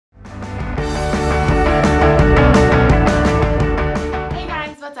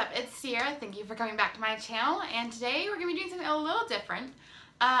thank you for coming back to my channel, and today we're going to be doing something a little different.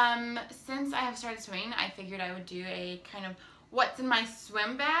 Since I have started swimming, I figured I would do a kind of what's in my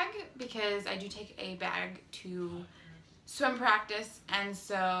swim bag, because I do take a bag to swim practice, and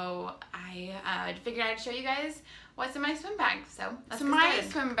so I figured I'd show you guys what's in my swim bag. So my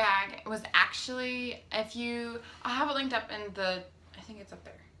swim bag was actually, I'll have it linked up in the, I think it's up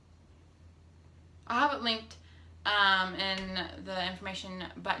there. I'll have it linked in the information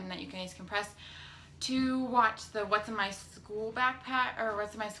button that you guys can press to watch the what's in my school backpack, or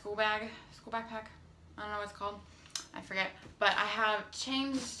what's in my school backpack. I don't know what it's called. I forget. But I have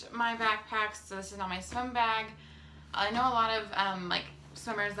changed my backpacks, so this is not my swim bag. I know a lot of like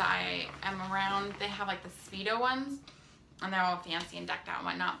swimmers that I am around, they have like the Speedo ones, and they're all fancy and decked out and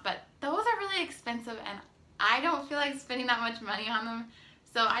whatnot, but those are really expensive, and I don't feel like spending that much money on them.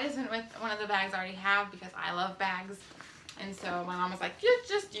 So I just went with one of the bags I already have because I love bags. And so my mom was like,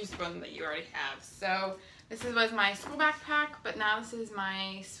 just use one that you already have. So this was my school backpack, but now this is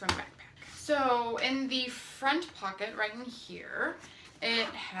my swim backpack. So in the front pocket right in here, it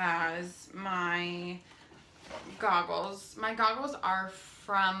has my goggles. My goggles are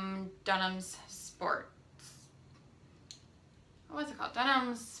from Dunham's Sports. What's it called?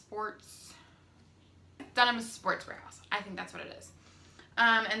 Dunham's Sports Warehouse. I think that's what it is.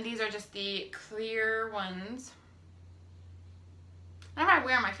 And these are just the clear ones. Whenever I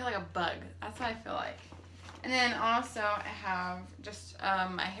wear them, I feel like a bug. That's what I feel like. And then also I have just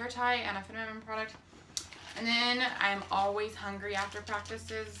a hair tie and a Fit product. And then I'm always hungry after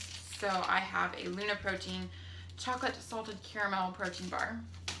practices, so I have a Luna Protein chocolate salted caramel protein bar.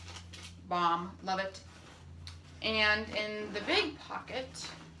 Bomb. Love it. And in the big pocket,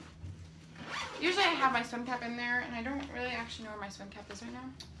 usually I have my swim cap in there, and I don't really actually know where my swim cap is right now.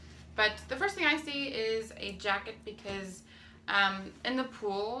 But the first thing I see is a jacket, because in the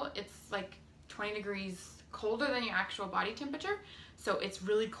pool, it's like 20 degrees colder than your actual body temperature. So it's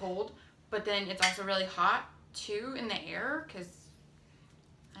really cold, but then it's also really hot too in the air, because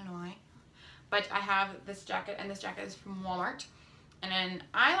I don't know why. But I have this jacket, and this jacket is from Walmart. And then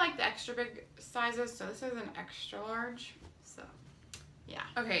I like the extra big sizes, so this is an extra large. So yeah.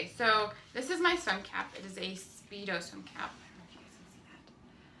 Okay, so this is my swim cap. It is a Speedo swim cap. I don't know if you guys can see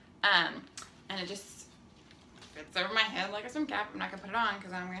that. And it just fits over my head like a swim cap. I'm not gonna put it on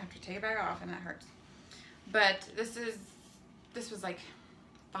because I'm gonna have to take it back off, and that hurts. But this was like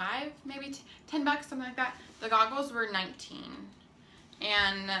maybe 10 bucks, something like that. The goggles were 19,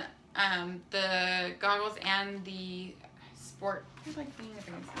 and the goggles and the sport. Hang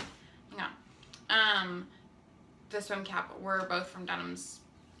on. The swim cap were both from Dunham's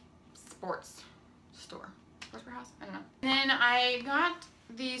Sports Warehouse. I don't know. And then I got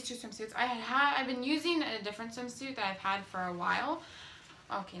these two swimsuits. I've been using a different swimsuit that I've had for a while.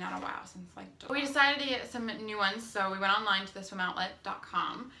 Okay, not a while, since like July. We decided to get some new ones, so we went online to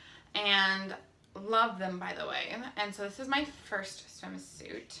theswimoutlet.com and love them, by the way. And so this is my first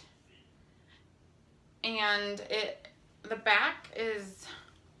swimsuit, and the back is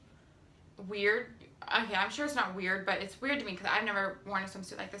weird. Okay, I'm sure it's not weird, but it's weird to me because I've never worn a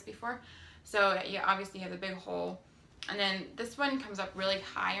swimsuit like this before. So yeah, obviously you have the big hole, and then this one comes up really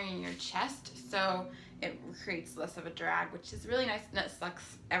high in your chest, so it creates less of a drag, which is really nice, and it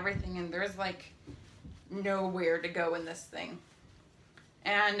sucks everything, and there's like nowhere to go in this thing.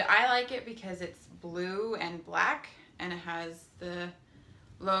 And I like it because it's blue and black, and it has the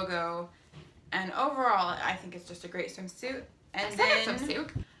logo, and overall I think it's just a great swimsuit. And then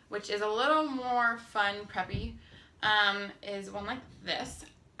swimsuit, which is a little more fun, preppy, is one like this.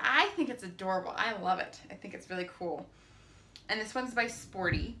 I think it's adorable. I love it. I think it's really cool. And this one's by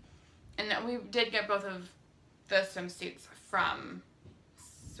Sporty. And we did get both of the swimsuits from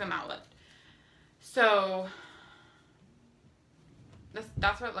Swim Outlet. So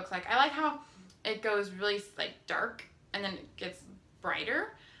that's what it looks like. I like how it goes really like dark and then it gets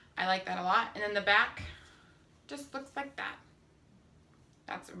brighter. I like that a lot. And then the back just looks like that.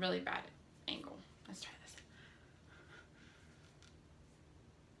 That's a really bad angle. Let's try this.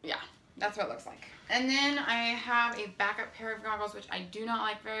 Yeah, that's what it looks like. And then I have a backup pair of goggles, which I do not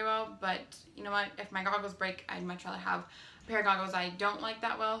like very well, but you know what? If my goggles break, I'd much rather have a pair of goggles I don't like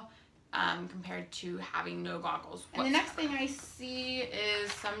that well, compared to having no goggles whatsoever. And the next thing I see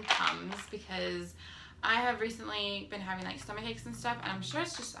is some Tums, because I have recently been having like stomach aches and stuff, and I'm sure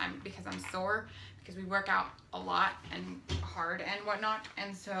it's just because I'm sore, because we work out a lot and hard and whatnot,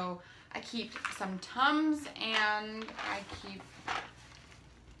 and so I keep some Tums, and I keep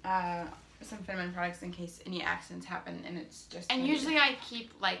some Fit products in case any accidents happen, and it's just. And usually I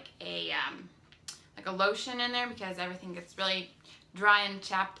keep like a like a lotion in there because everything gets really dry and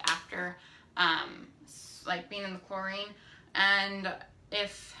chapped after like being in the chlorine. And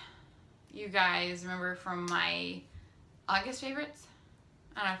if you guys remember from my August favorites,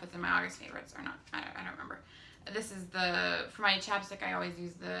 I don't know if it's in my August favorites or not, I don't remember. This is for my chapstick, I always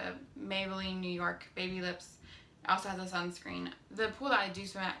use the Maybelline New York Baby Lips. It also has a sunscreen. The pool that I do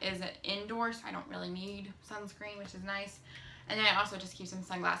swim at is indoors, so I don't really need sunscreen, which is nice. And then I also just keep some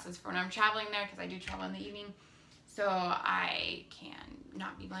sunglasses for when I'm traveling there, because I do travel in the evening, so I can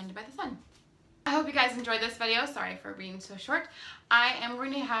not be blinded by the sun. I hope you guys enjoyed this video. Sorry for being so short. I am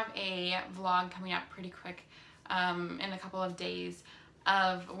going to have a vlog coming up pretty quick in a couple of days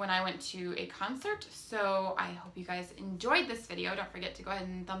of when I went to a concert. So I hope you guys enjoyed this video. Don't forget to go ahead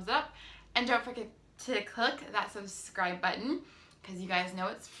and thumbs it up. And don't forget to click that subscribe button because you guys know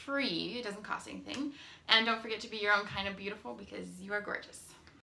it's free. It doesn't cost anything. And don't forget to be your own kind of beautiful because you are gorgeous.